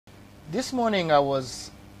This morning I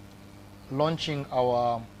was launching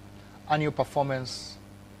our annual performance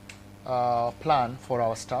plan for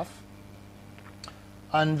our staff.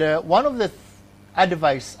 And one of the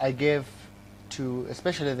advice I gave to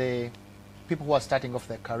especially the people who are starting off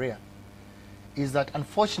their career is that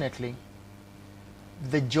unfortunately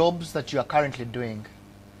the jobs that you are currently doing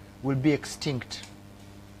will be extinct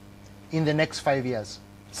in the next 5 years,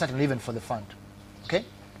 certainly even for the fund. Okay?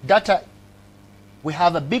 Data, we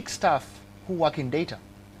have a big staff who work in data.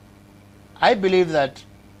 I believe that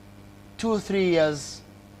 2 or 3 years,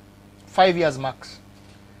 5 years max,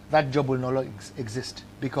 that job will no longer exist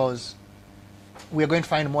because we are going to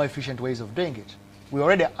find more efficient ways of doing it. We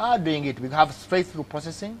already are doing it. We have straight-through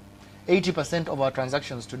processing. 80% of our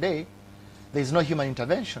transactions today, there is no human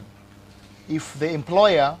intervention. If the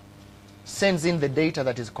employer sends in the data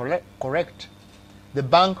that is correct, the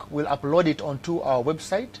bank will upload it onto our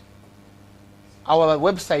website. Our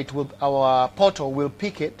website, our portal will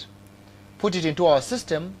pick it, put it into our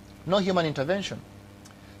system, no human intervention.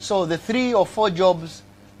 So the 3 or 4 jobs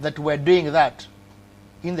that were doing that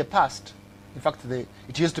in the past, in fact,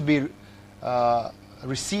 it used to be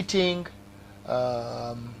receipting,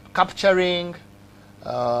 capturing,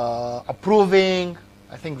 approving.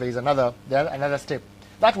 I think there is another step.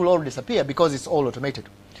 That will all disappear because it's all automated.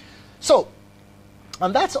 So,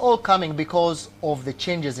 and that's all coming because of the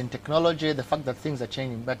changes in technology, the fact that things are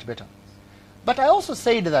changing much better. But I also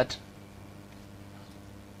said that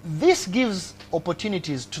this gives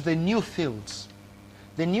opportunities to the new fields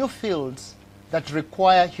that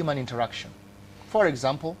require human interaction. For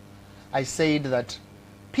example, I said that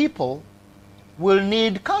people will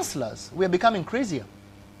need counselors. We are becoming crazier,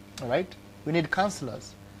 all right? We need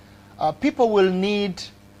counselors. People will need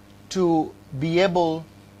to be able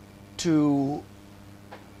to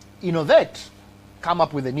innovate, come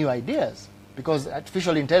up with the new ideas, because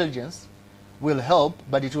artificial intelligence will help,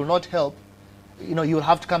 but it will not help. You know, you'll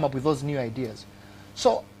have to come up with those new ideas.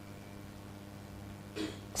 So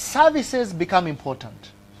services become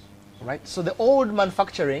important, right? So the old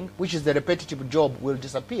manufacturing, which is the repetitive job, will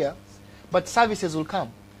disappear, but services will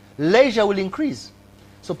come. Leisure will increase.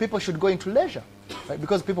 So people should go into leisure, right?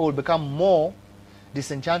 Because people will become more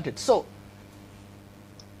disenchanted. So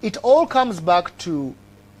it all comes back to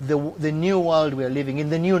the new world we are living in,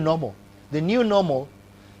 the new normal. The new normal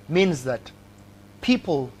means that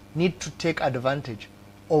people need to take advantage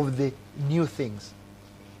of the new things.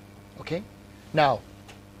 Okay? Now,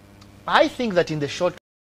 I think that in the short term,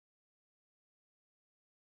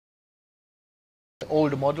 the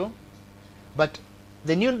old model, but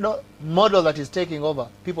the new model that is taking over,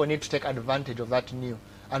 people need to take advantage of that new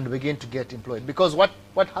and begin to get employed. Because what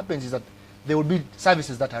happens is that there will be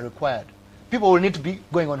services that are required. People will need to be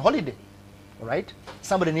going on holiday, right?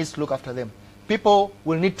 Somebody needs to look after them. People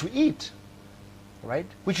will need to eat, right?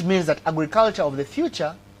 Which means that agriculture of the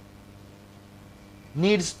future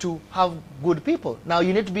needs to have good people. Now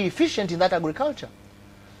you need to be efficient in that agriculture.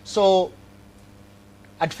 So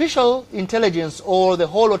artificial intelligence or the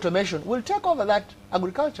whole automation will take over that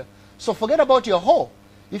agriculture. So forget about your hoe.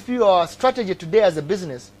 If your strategy today as a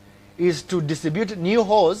business is to distribute new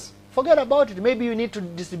hoes, forget about it. Maybe you need to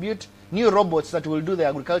distribute new robots that will do the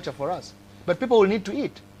agriculture for us. But people will need to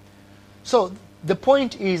eat. So the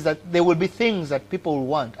point is that there will be things that people will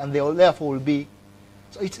want, and there will therefore will be.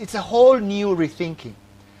 So it's a whole new rethinking.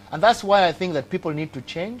 And that's why I think that people need to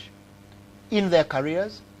change in their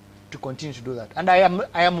careers to continue to do that. And I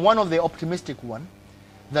am one of the optimistic one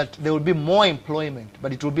that there will be more employment,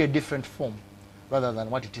 but it will be a different form rather than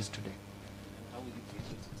what it is today. How will you be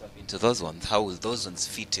able to tap into those ones? How will those ones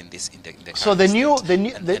fit in this in the so the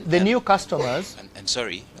new customers and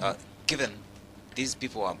sorry, given these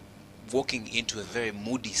people are walking into a very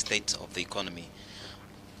moody state of the economy,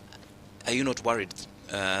 are you not worried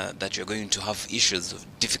that you're going to have issues of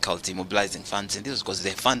difficulty mobilizing funds in this? Because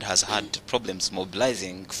the fund has had problems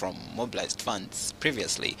mobilizing from mobilized funds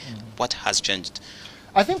previously. What has changed?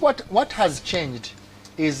 I think what has changed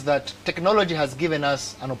is that technology has given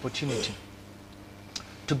us an opportunity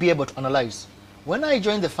to be able to analyze. When I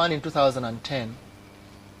joined the fund in 2010,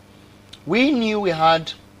 we knew we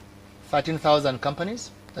had 13,000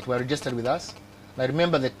 companies that were registered with us. And I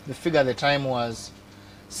remember that the figure at the time was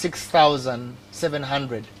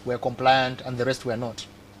 6,700 were compliant and the rest were not.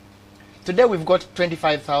 Today we've got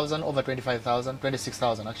 25,000, over 25,000,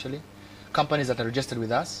 26,000 actually, companies that are registered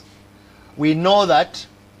with us. We know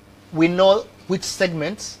which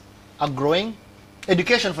segments are growing.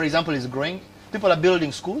 Education, for example, is growing. People are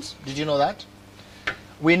building schools. Did you know that?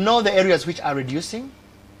 We know the areas which are reducing.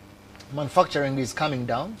 Manufacturing is coming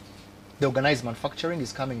down. The organized manufacturing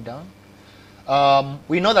is coming down.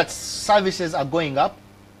 We know that services are going up.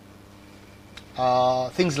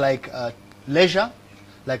 Things like leisure,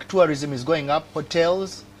 like tourism is going up,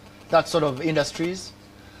 hotels, that sort of industries.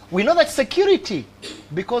 We know that security,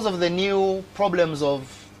 because of the new problems of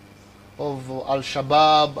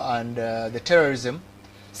Al-Shabaab and the terrorism,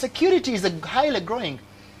 security is highly growing.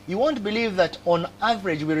 You won't believe that on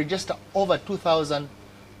average we register over 2,000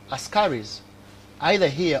 askaris, either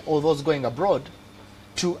here or those going abroad,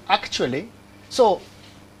 to actually. So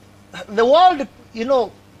the world, you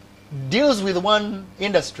know, deals with one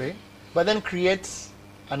industry, but then creates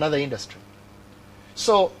another industry.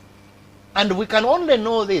 So, and we can only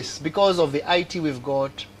know this because of the IT we've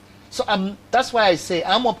got. So that's why I say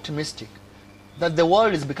I'm optimistic that the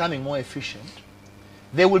world is becoming more efficient.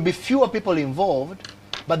 There will be fewer people involved,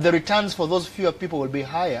 but the returns for those fewer people will be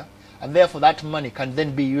higher, and therefore that money can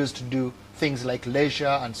then be used to do things like leisure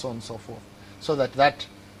and so on and so forth, so that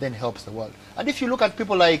then helps the world. And if you look at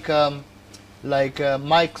people like Mark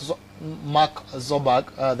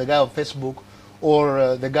Zuckerberg, the guy of Facebook,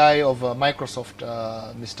 or the guy of Microsoft,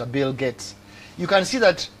 Mr. Bill Gates, you can see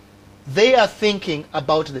that they are thinking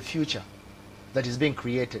about the future that is being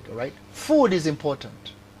created, right? Food is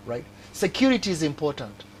important, right? Security is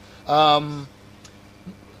important.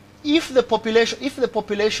 If the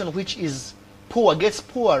population which is poor gets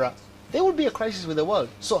poorer, there will be a crisis with the world.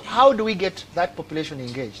 So how do we get that population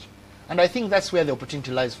engaged? And I think that's where the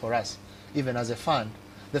opportunity lies for us, even as a fund.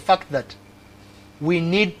 The fact that we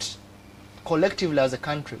need, collectively as a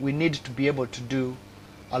country, we need to be able to do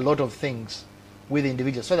a lot of things with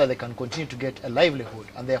individuals so that they can continue to get a livelihood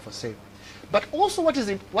and therefore save. But also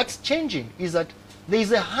what's changing is that there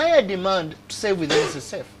is a higher demand to save with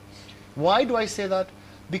NSSF. Why do I say that?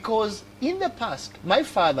 Because in the past, my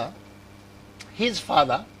father, his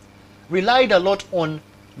father, relied a lot on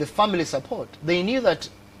the family support. They knew that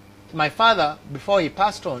my father, before he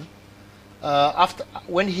passed on,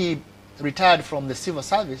 when he retired from the civil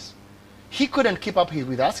service, he couldn't keep up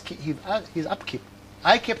with his upkeep.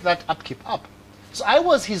 I kept that upkeep up. So I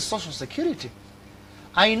was his social security.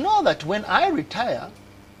 I know that when I retire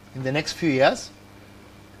in the next few years,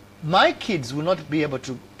 my kids will not be able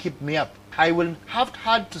to keep me up. I will have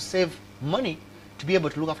had to save money to be able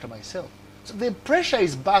to look after myself. So the pressure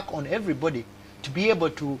is back on everybody to be able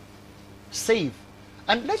to save.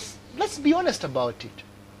 And let's be honest about it.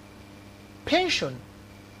 Pension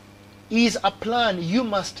is a plan you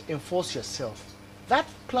must enforce yourself. That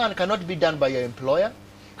plan cannot be done by your employer,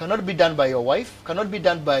 cannot be done by your wife, cannot be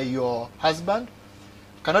done by your husband,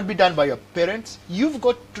 cannot be done by your parents. You've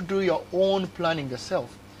got to do your own planning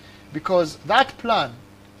yourself, because that plan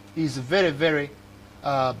is very, very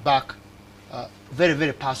very,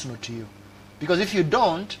 very personal to you. Because if you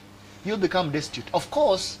don't, you'll become destitute. Of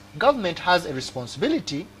course, government has a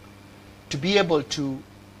responsibility to be able to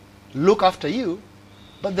look after you,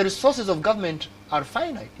 but the resources of government are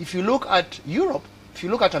finite. If you look at Europe, if you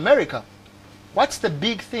look at America, what's the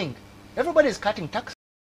big thing? Everybody is cutting taxes.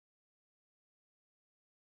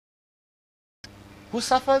 Who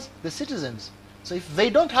suffers? The citizens. So if they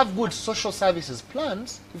don't have good social services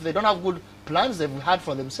plans, if they don't have good plans they've had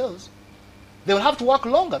for themselves, they will have to work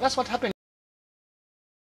longer. That's what happened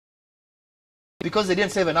because they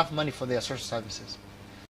didn't save enough money for their social services.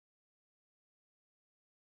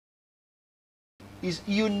 Is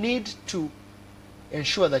you need to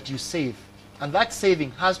ensure that you save, and that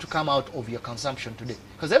saving has to come out of your consumption today,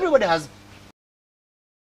 because everybody has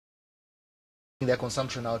their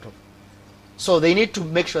consumption out of. So they need to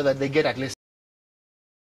make sure that they get at least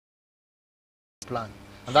a plan,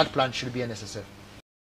 and that plan should be NSSF.